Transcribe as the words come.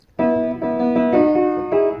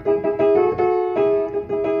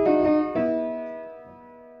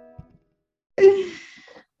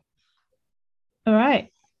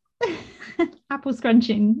apple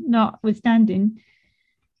scrunching notwithstanding,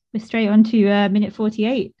 we're straight on to minute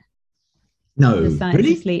 48. No, The science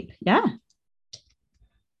really? asleep. Yeah.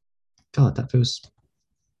 God, that feels.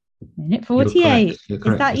 Minute You're 48. correct. You're Is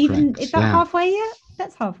correct. that You're even, correct. is that Yeah. halfway yet?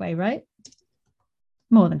 That's halfway, right?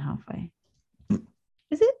 More than halfway.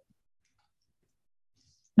 Is it?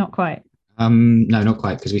 Not quite. No, not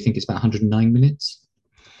quite, because we think it's about 109 minutes.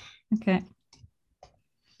 Okay.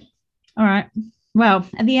 All right. Well,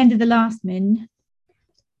 at the end of the last min,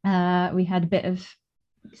 we had a bit of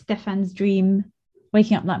Stefan's dream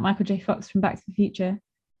waking up like Michael J. Fox from Back to the Future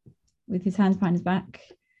with his hands behind his back.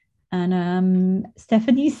 And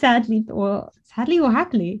Stephanie sadly or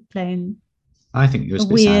happily playing I think it was a a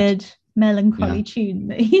bit weird, sad. melancholy Yeah. tune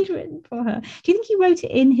that he'd written for her. Do you think he wrote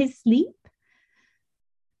it in his sleep?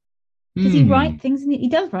 Does he write things in it? He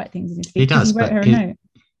does write things in his sleep. He Because does, he wrote her a note.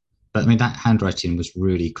 but I mean that handwriting was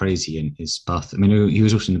really crazy in his bath. I mean, he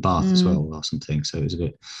was also in the bath as well or something, so it was a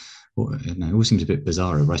bit. Well, it all seems a bit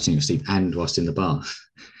bizarre writing your sleep and whilst in the bath.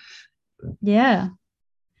 Yeah.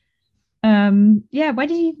 Yeah, where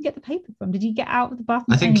did you even get the paper from? Did you get out of the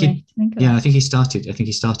bathroom I think anyway? I think he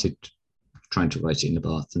started trying to write it in the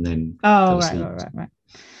bath and then fell asleep. Right.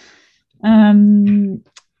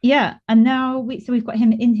 Yeah, and now we've got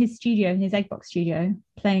him in his studio, in his Eggbox studio,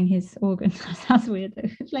 playing his organ. That sounds weird though.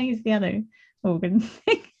 Playing his piano organ.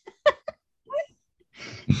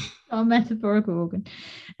 Our metaphorical organ.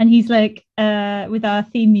 And he's like with our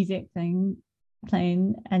theme music thing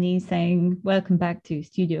playing, and he's saying, "Welcome back to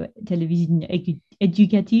Studio Television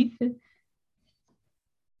Educatif."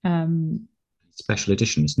 Special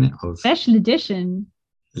edition, isn't it? Of Special edition.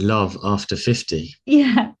 Love After 50.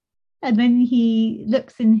 Yeah. And then he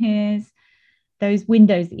looks in those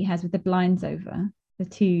windows that he has with the blinds over, the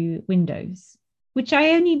two windows, which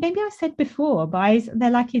maybe I said before, but they're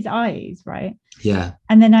like his eyes, right? Yeah.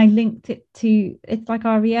 And then I linked it to, it's like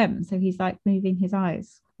REM. So he's like moving his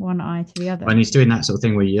eyes, one eye to the other. And he's doing that sort of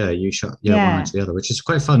thing where, you shut one eye to the other, which is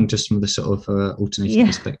quite fun just from the sort of alternating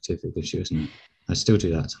perspective it gives you, isn't it? I still do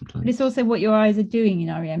that sometimes. But it's also what your eyes are doing in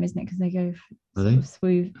REM, isn't it? Because they go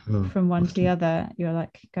swoop from one to the other. You're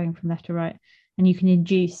like going from left to right. And you can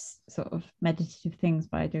induce sort of meditative things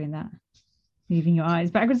by doing that, moving your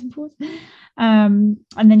eyes backwards and forwards. And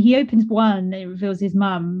then he opens one, it reveals his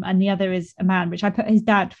mum, and the other is a man, which I put his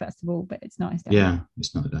dad first of all, but it's not his dad. Yeah,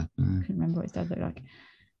 it's not dad. No. I couldn't remember what his dad looked like.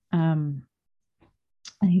 And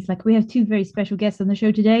he's like, "We have two very special guests on the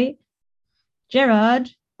show today, Gerard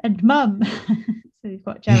and Mum." So we've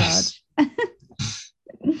got Gerard. Yes.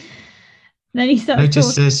 Then he starts.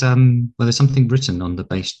 Notice there's something written on the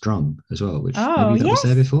bass drum as well, which maybe that was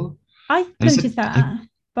there before. I noticed that.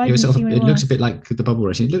 It looks a bit like the bubble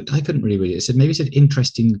racing. I couldn't really read it. It said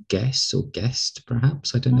interesting guest or guest,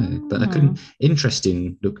 perhaps. I don't know. But I couldn't.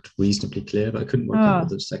 Interesting looked reasonably clear, but I couldn't work out what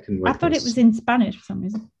the second word was. I thought it was in Spanish for some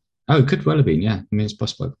reason. Oh, it could well have been, yeah. I mean, it's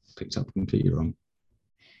possible I picked up completely wrong.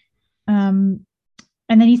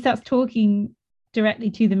 And then he starts talking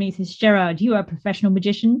directly to them. He says, "Gerard, you are a professional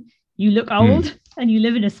magician. You look old and you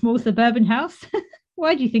live in a small suburban house.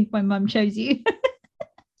 Why do you think my mum chose you?"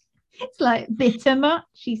 It's like bitter much.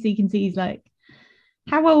 So you can see he's like,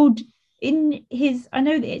 how old in his, I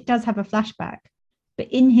know that it does have a flashback, but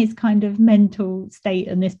in his kind of mental state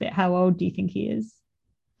in this bit, how old do you think he is?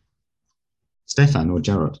 Stefan or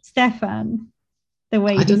Gerard? Stefan. The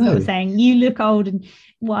way he's sort of saying, "You look old and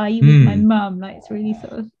why are you with my mum?" Like it's really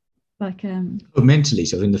sort of like mentally,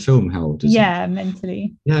 so in the film, how old is he?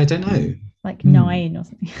 Mentally. Yeah, I don't know. Like 9 or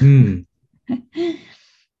something.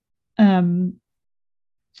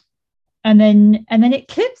 And then it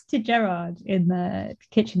clips to Gerard in the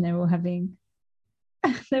kitchen. They're all having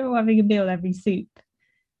a meal, having soup.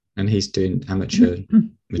 And he's doing amateur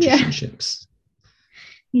magicianships.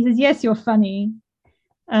 He says, "Yes, you're funny."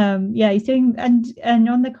 He's doing, and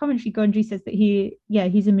on the commentary, Gondry says that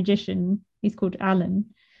he's a magician. He's called Alan,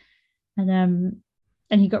 and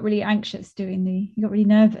he got really anxious he got really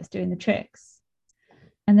nervous doing the tricks,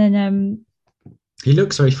 and then he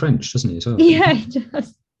looks very French, doesn't he, as well? Yeah, he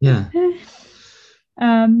does. Yeah.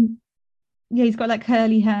 He's got like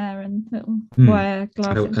curly hair and little wire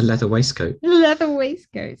glasses. A leather waistcoat.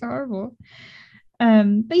 It's horrible.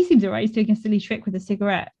 But he seems alright. He's doing a silly trick with a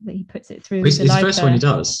cigarette that he puts it through. It's the first one he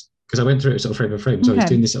does, because I went through it sort of frame by frame. So he's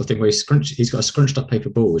doing this sort of thing where he's got a scrunched up paper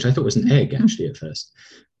ball, which I thought was an egg actually at first.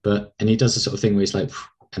 And he does the sort of thing where he's like,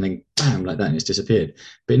 and then bam, like that, and it's disappeared.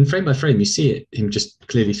 But in frame by frame, you see him just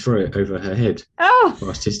clearly throw it over her head. Oh,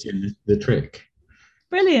 whilst he's doing the trick.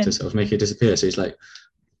 Brilliant. To sort of make it disappear. So he's like,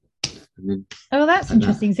 and then oh, that's like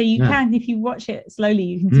interesting. that. So you Yeah. can, if you watch it slowly,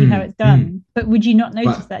 you can see how it's done. But would you not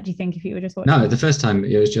notice that? Do you think if you were just watching? No, the first time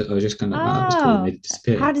it was just I was just kind of like, wow, that was cool. And made it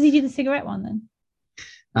disappear. How does he do the cigarette one then?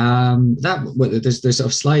 There's sort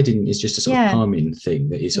of sliding is just a sort of palming thing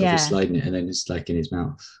that he's sort of sliding it and then it's like in his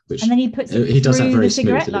mouth, which and then he puts it he does that very the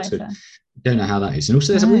smooth. It looks good. Don't know how that is. And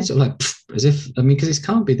also there's a weird sort of like as if because it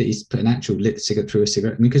can't be that he's put an actual lit cigarette through a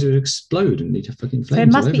cigarette because it would explode and need to fucking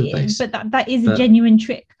flames all over the place. But that is a genuine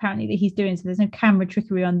trick apparently that he's doing. So there's no camera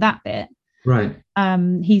trickery on that bit. Right.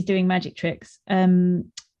 He's doing magic tricks.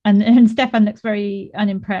 And Stefan looks very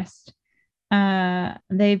unimpressed. They're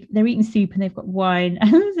eating soup and they've got wine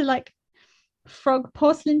and there's like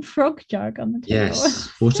porcelain frog jug on the table. Yes,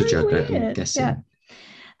 water jug. I'm guessing. Yeah.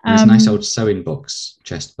 There's a nice old sewing box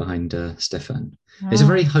chest behind Stefan. It's a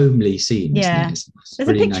very homely scene. Yeah, isn't it? There's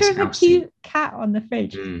really a picture of a cute cat on the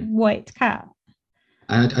fridge, white cat.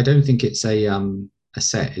 I don't think it's a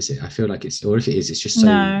set, is it? I feel like it's, or if it is, it's just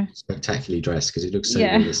so spectacularly dressed because it looks so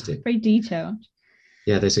realistic. Very detailed.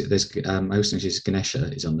 Yeah, there's I also noticed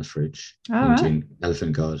Ganesha is on the fridge between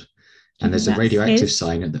Elephant God, and there's a radioactive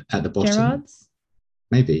sign at the bottom. Gerard's?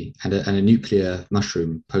 Maybe, and a nuclear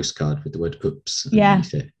mushroom postcard with the word "oops"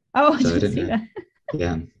 underneath it. Oh, so I didn't see that.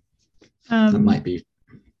 Yeah, that might be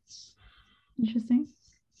interesting.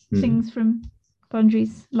 Things from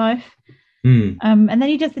Gondry's life. And then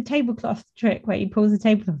he does the tablecloth trick where he pulls the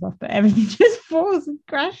tablecloth off, but everything just falls and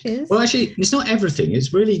crashes. Well, actually, it's not everything.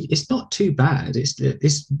 It's not too bad.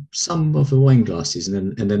 It's some of the wine glasses,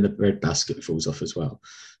 and then the bread basket falls off as well.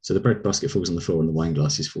 So the bread basket falls on the floor, and the wine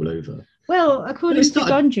glasses fall over. Well, according to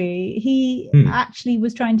Gondry, he actually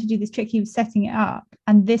was trying to do this trick. He was setting it up,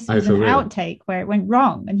 and this was an outtake where it went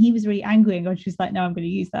wrong, and he was really angry. And Gondry was like, "No, I'm going to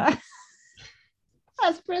use that."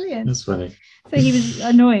 That's brilliant. That's funny. So he was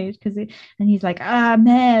annoyed and he's like,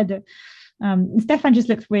 mad. Stefan just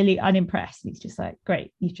looks really unimpressed. He's just like,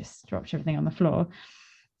 great, you just dropped everything on the floor.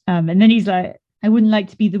 And then he's like, I wouldn't like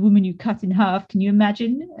to be the woman you cut in half. Can you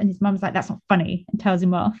imagine? And his mum's like, that's not funny, and tells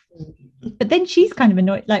him off. But then she's kind of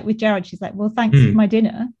annoyed, like with Gerard, she's like, well, thanks for my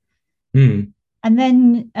dinner. And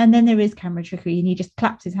then there is camera trickery, and he just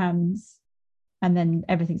claps his hands, and then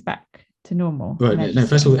everything's back to normal. Right. No,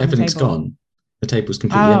 first of all, everything's gone. The table's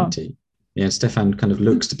completely empty. Yeah, and Stefan kind of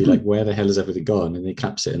looks to be like, where the hell has everything gone? And he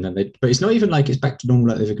claps it, and then but it's not even like it's back to normal,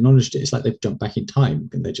 like they've acknowledged it. It's like they've jumped back in time,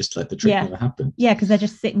 and they're just like the trick never happened. Yeah, because they're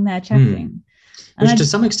just sitting there chatting. Which to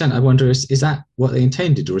some extent, I wonder, is that what they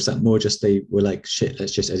intended, or is that more just they were like, shit,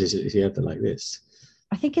 let's just edit it together like this?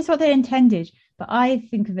 I think it's what they intended, but I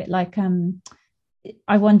think of it like,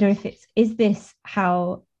 I wonder if is this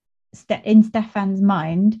how, in Stefan's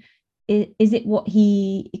mind, is it what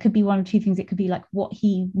it could be one of two things. It could be like what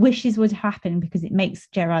he wishes would happen because it makes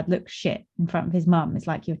Gerard look shit in front of his mum. It's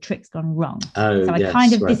like your trick's gone wrong. Oh, so I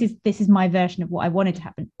kind of, this is my version of what I wanted to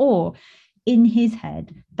happen. Or in his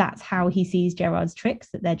head, that's how he sees Gerard's tricks,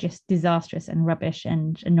 that they're just disastrous and rubbish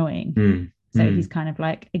and annoying. So he's kind of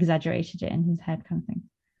like exaggerated it in his head kind of thing.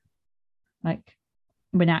 Like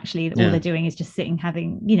when actually all they're doing is just sitting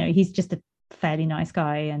having, he's just a fairly nice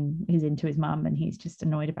guy and he's into his mum and he's just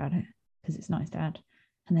annoyed about it because it's nice dad,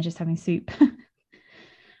 and they're just having soup.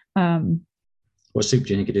 What soup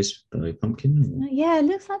do you think it is? Pumpkin? Or? Yeah, it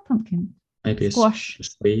looks like pumpkin. Maybe squash. A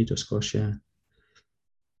swede or squash, yeah.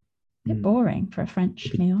 A bit boring for a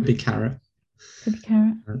French meal. Could be carrot. Could be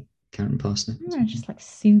carrot. Carrot and parsnip. Just like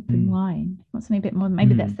soup and wine. Want something a bit more.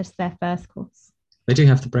 Maybe that's just their first course. They do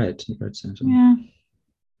have the bread. The bread sounds. Yeah.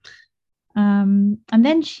 And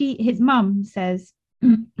then his mum says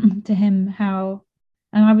to him how,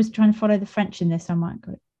 and I was trying to follow the French in this, so I might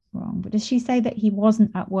got it wrong, but does she say that he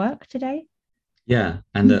wasn't at work today? Yeah,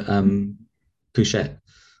 and that Pouchette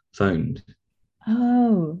phoned.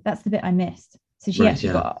 Oh, that's the bit I missed. So she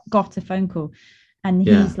actually got a phone call, and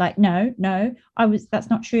he's like, no, that's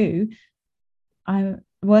not true. I'm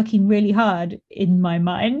working really hard in my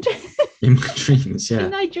mind. In my dreams, yeah.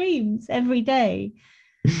 In my dreams every day.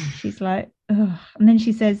 She's like, ugh. And then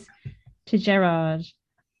she says to Gerard,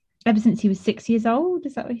 ever since he was 6 years old,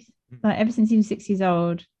 is that what he's like? Ever since he was 6 years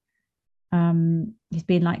old, he's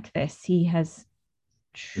been like this. He has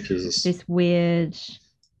this weird,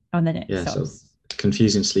 and then it stops. So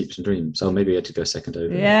confusing sleeps and dreams. Oh, maybe I had to go a second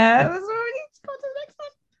over. Yeah, that's already got to the next one.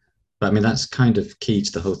 But I mean, that's kind of key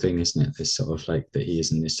to the whole thing, isn't it? This sort of like that he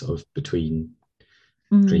is in this sort of between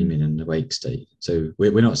dreaming and awake state. So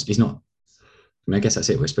we're not. He's not. I mean, I guess that's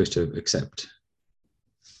it. We're supposed to accept,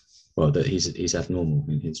 well, that he's abnormal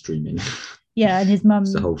in his dreaming. Yeah, and his mum.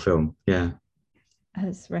 The whole film, yeah,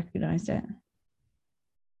 has recognised it.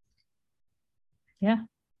 Yeah.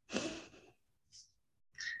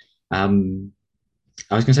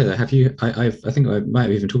 I was going to say that. Have you? I think I might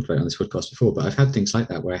have even talked about it on this podcast before, but I've had things like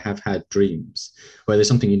that where I have had dreams where there's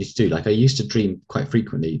something you need to do. Like I used to dream quite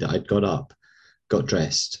frequently that I'd got up, got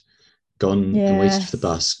dressed, gone and waited for the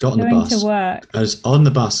Yes. bus, got on the Going to bus. work. I was on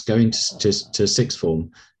the bus going to sixth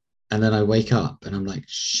form, and then I wake up and I'm like,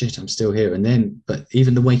 shit, I'm still here. And then, but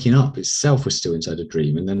even the waking up itself was still inside a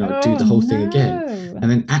dream. And then I would do the whole thing again, and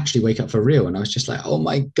then actually wake up for real. And I was just like, oh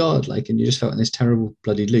my God, like, and you just felt in this terrible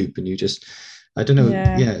bloody loop. And you just, I don't know,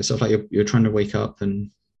 yeah, it's sort of like you're trying to wake up and.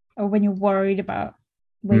 Or when you're worried about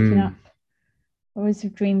waking up. I always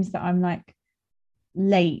have dreams that I'm like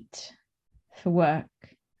late for work,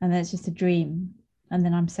 and then it's just a dream. And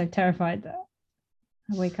then I'm so terrified that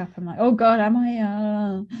I wake up, I'm like, oh God, am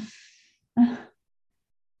I?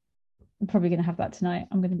 I'm probably going to have that tonight.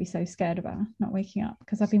 I'm going to be so scared about not waking up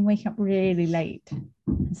because I've been waking up really late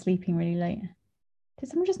and sleeping really late. Did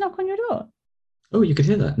someone just knock on your door? Oh, you could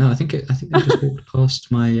hear that. No, I think they just walked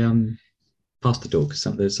past my past the door because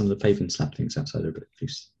some of the pavement slap things outside are a bit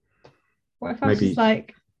loose. What if I was just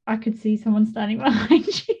like, I could see someone standing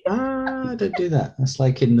behind you? Don't do that. That's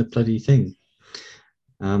like in the bloody thing.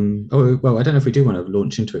 Oh well, I don't know if we do want to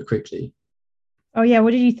launch into it quickly. Oh yeah,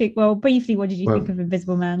 what did you think? Well, briefly, what did you think of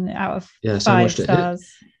Invisible Man out of 5 stars?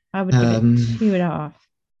 I would give it 2.5.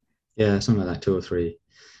 Yeah, something like that, 2 or 3.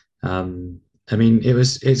 I mean,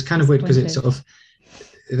 it's kind of weird because it's sort of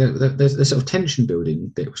the sort of tension building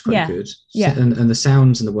bit was quite good. Yeah. And the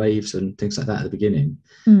sounds and the waves and things like that at the beginning.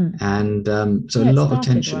 And so a lot of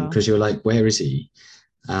tension because you're like, where is he?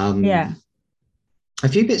 A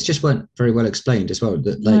few bits just weren't very well explained as well.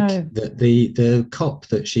 That like the cop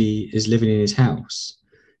that she is living in his house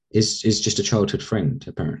is just a childhood friend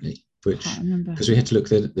apparently, which because we had to look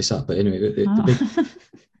this up. But anyway, the big,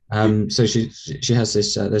 so she has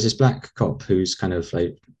this. There's this black cop who's kind of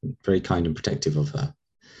like very kind and protective of her,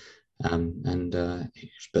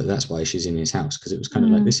 but that's why she's in his house because it was kind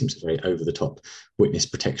of like this seems a very over the top witness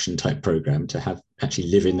protection type program to have actually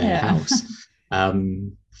live in their house.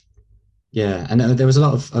 Yeah, and there was a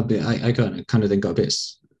lot of I kind of then got a bit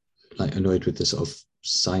like annoyed with the sort of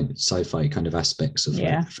sci-fi kind of aspects of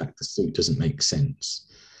like, the fact the suit doesn't make sense.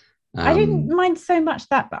 I didn't mind so much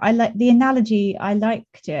that, but I like the analogy. I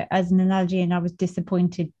liked it as an analogy, and I was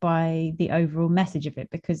disappointed by the overall message of it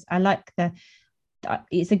because I like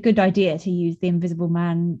it's a good idea to use the Invisible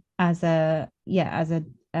Man as like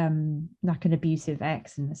an abusive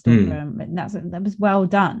ex and a stalker, and that was well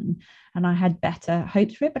done, and I had better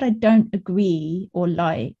hopes for it. But I don't agree or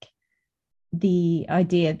like the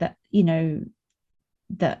idea that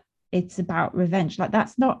that it's about revenge. Like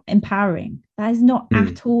that's not empowering. That is not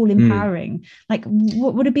at all empowering. Like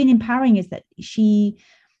what would have been empowering is that she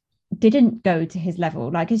didn't go to his level.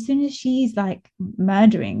 Like as soon as she's like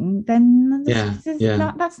murdering, then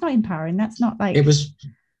that's not empowering. That's not like it was.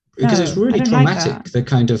 Because it's really traumatic, like the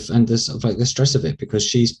kind of and the sort of like the stress of it. Because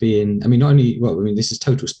she's being, I mean, not only this is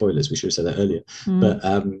total spoilers. We should have said that earlier, but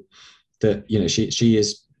that she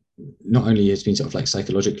is not only has been sort of like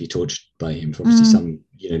psychologically tortured by him for obviously some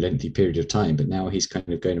lengthy period of time, but now he's kind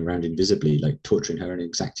of going around invisibly like torturing her and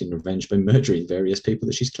exacting revenge by murdering various people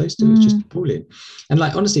that she's close to. It's just appalling. And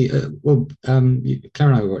like honestly, Claire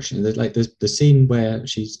and I were watching the scene where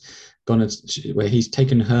she's gone where he's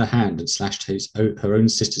taken her hand and slashed her own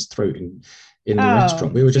sister's throat in the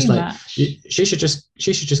restaurant. We were just like, she should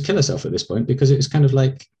just kill herself at this point because it's kind of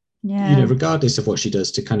like, regardless of what she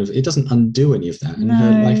does to kind of, it doesn't undo any of that. And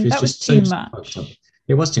her life is just so fucked up.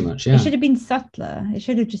 It was too much. Yeah. It should have been subtler. It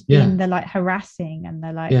should have just been the like harassing and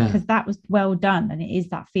the like, because that was well done. And it is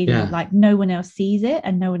that feeling of like no one else sees it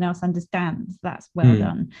and no one else understands. That's well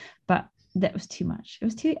done. But that was too much. It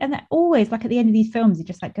was too, and that always like at the end of these films, you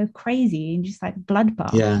just like go crazy and just like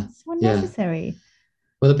bloodbath. Yeah. It's so unnecessary.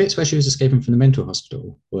 Well, the bits where she was escaping from the mental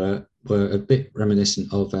hospital were a bit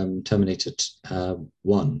reminiscent of Terminator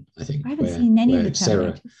 1, I think. I haven't seen any of the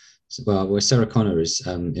Terminators. Where Sarah Connor is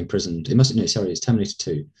imprisoned. It's Terminator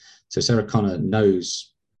 2. So Sarah Connor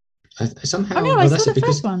knows somehow. I saw the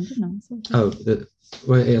first one, didn't I?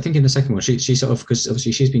 Well, I think in the second one, she sort of, because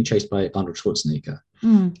obviously she's been chased by Arnold Schwarzenegger,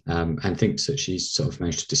 and thinks that she's sort of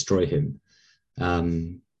managed to destroy him,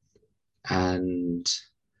 and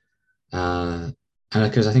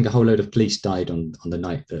because I think a whole load of police died on the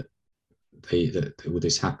night that all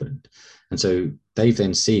this happened, and so they've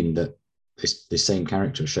then seen that this same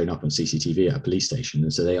character has shown up on CCTV at a police station,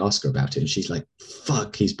 and so they ask her about it, and she's like,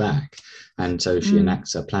 "Fuck, he's back!" And so she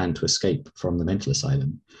enacts a plan to escape from the mental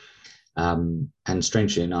asylum. And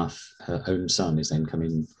strangely enough, her own son is then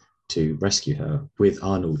coming to rescue her with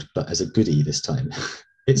Arnold, but as a goodie this time.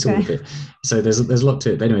 It's all of it. So there's a lot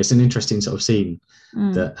to it. But anyway, it's an interesting sort of scene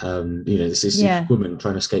that this is this woman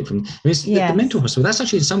trying to escape from. I mean, the mental hospital. That's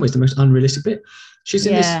actually in some ways the most unrealistic bit. She's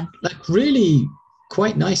in this like really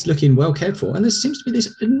quite nice looking, well cared for, and there seems to be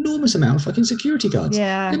this enormous amount of fucking security guards.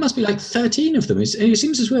 There must be like 13 of them. It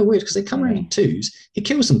seems as well weird because they come around in twos. He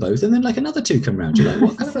kills them both, and then like another two come around. You're like,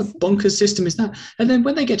 what kind of a bonkers system is that? And then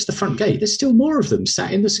when they get to the front gate, there's still more of them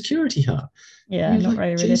sat in the security hut. Yeah, not like,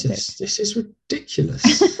 very realistic. Jesus, this is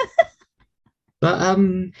ridiculous. But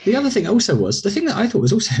the other thing also was the thing that I thought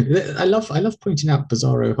was also I love pointing out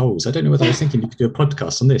bizarro holes. I don't know whether I was thinking you could do a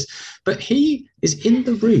podcast on this, but he is in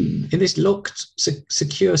the room in this locked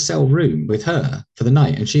secure cell room with her for the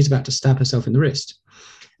night, and she's about to stab herself in the wrist.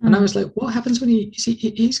 And I was like, what happens when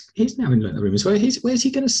he's now in the room as well? Where's he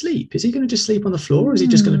going to sleep? Is he going to just sleep on the floor, or is he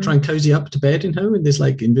just going to try and cozy up to bed in her in this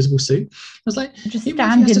like invisible suit? I was like, just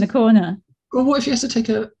stand in the corner. Well, what if he has to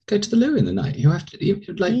go to the loo in the night?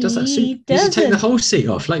 Does that suit? Does he take the whole seat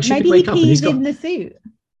off? Like she could wake up and he's got in the suit.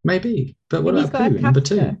 Maybe, but what about poo? Number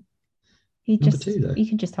two. You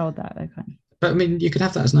can just hold that though, can't you? But I mean, you could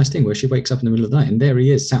have that as a nice thing where she wakes up in the middle of the night and there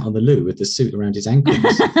he is sat on the loo with the suit around his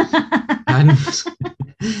ankles,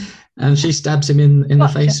 and she stabs him in the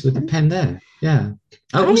face with the pen there. Yeah.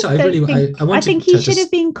 I think he should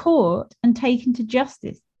have been caught and taken to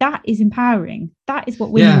justice. That is empowering. That is what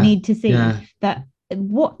women need to see. Yeah. That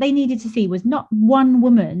what they needed to see was not one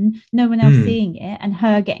woman, no one else seeing it, and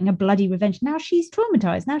her getting a bloody revenge. Now she's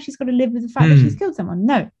traumatized. Now she's got to live with the fact that she's killed someone.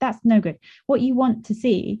 No, that's no good. What you want to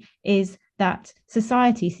see is that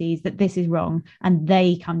society sees that this is wrong and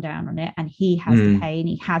they come down on it, and he has to pay, and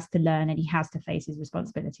he has to learn, and he has to face his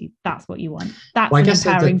responsibilities. That's what you want. That's an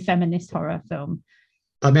empowering feminist horror film.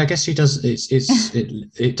 I mean, I guess she does.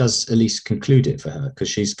 It does at least conclude it for her, because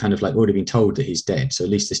she's kind of like already been told that he's dead. So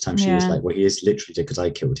at least this time she was like, well, he is literally dead because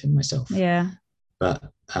I killed him myself. Yeah. But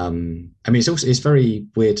I mean, it's very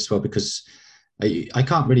weird as well, because I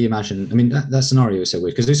can't really imagine. I mean, that scenario is so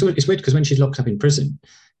weird, because it's weird because when she's locked up in prison,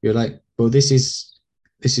 you're like, well, this is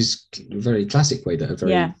a very classic way that a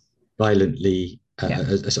very violently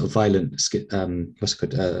a sort of violent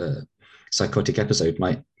psychotic episode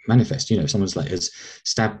might manifest. Someone's like has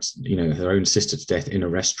stabbed her own sister to death in a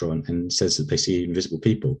restaurant and says that they see invisible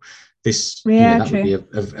people. This that would be a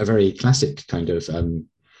very classic kind of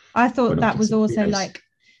I thought that was also like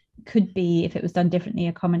could be, if it was done differently,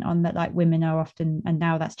 a comment on that, like women are often, and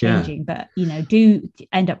now that's changing, but do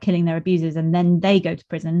end up killing their abusers, and then they go to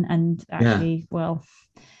prison and actually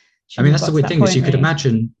I mean, that's the weird thing, is you could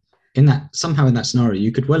imagine in that scenario,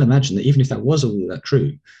 you could well imagine that even if that was all that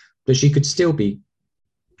true, that she could still be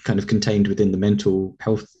kind of contained within the mental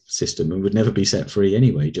health system and would never be set free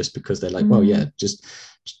anyway, just because they're like, well, just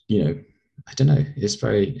I don't know. It's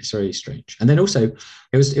very strange. And then also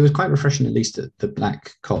it was quite refreshing, at least, that the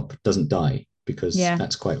black cop doesn't die, because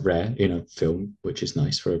that's quite rare in a film, which is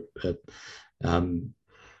nice for but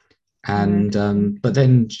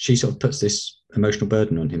then she sort of puts this emotional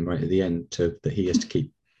burden on him right at the end that he has to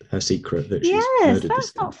keep her secret that she's murdered.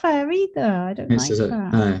 That's not fair either. I don't like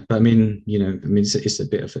that. But I mean, it's a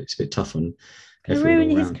bit tough on everyone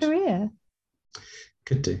ruin all around. His career.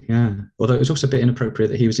 Could do, yeah. Although it was also a bit inappropriate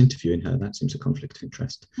that he was interviewing her. That seems a conflict of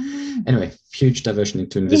interest. Anyway, huge diversion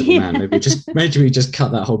into Invisible Man. Maybe we just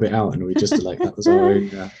cut that whole bit out, and we just like that was our own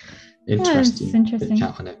interesting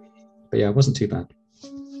chat on it. But yeah, it wasn't too bad.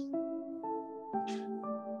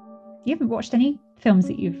 You haven't watched any films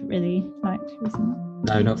that you've really liked recently?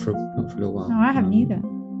 No, not for a little while. No, I haven't either.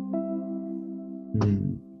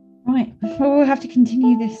 Right. Well, we'll have to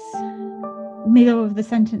continue this middle of the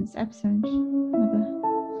sentence episode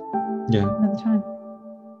another time.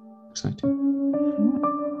 Exciting.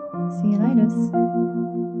 Right. See you later.